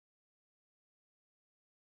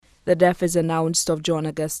The death is announced of John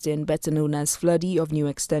Augustin, better known as Floody of New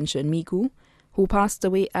Extension, Miku, who passed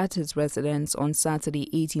away at his residence on Saturday,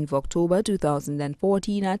 18th October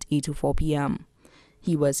 2014 at 8:04 p.m.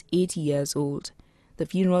 He was 80 years old. The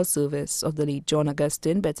funeral service of the late John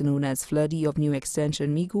Augustin, better known as Floody of New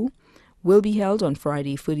Extension, Miku, will be held on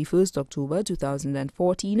Friday, 31st October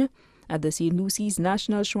 2014 at the St. Lucy's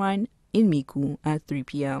National Shrine in Miku at 3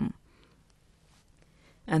 p.m.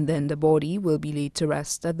 And then the body will be laid to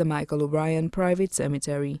rest at the Michael O'Brien Private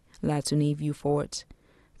Cemetery, Latune, Vieux Fort.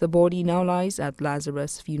 The body now lies at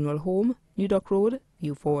Lazarus Funeral Home, New Dock Road,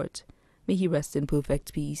 Vieux Fort. May he rest in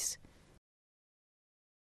perfect peace.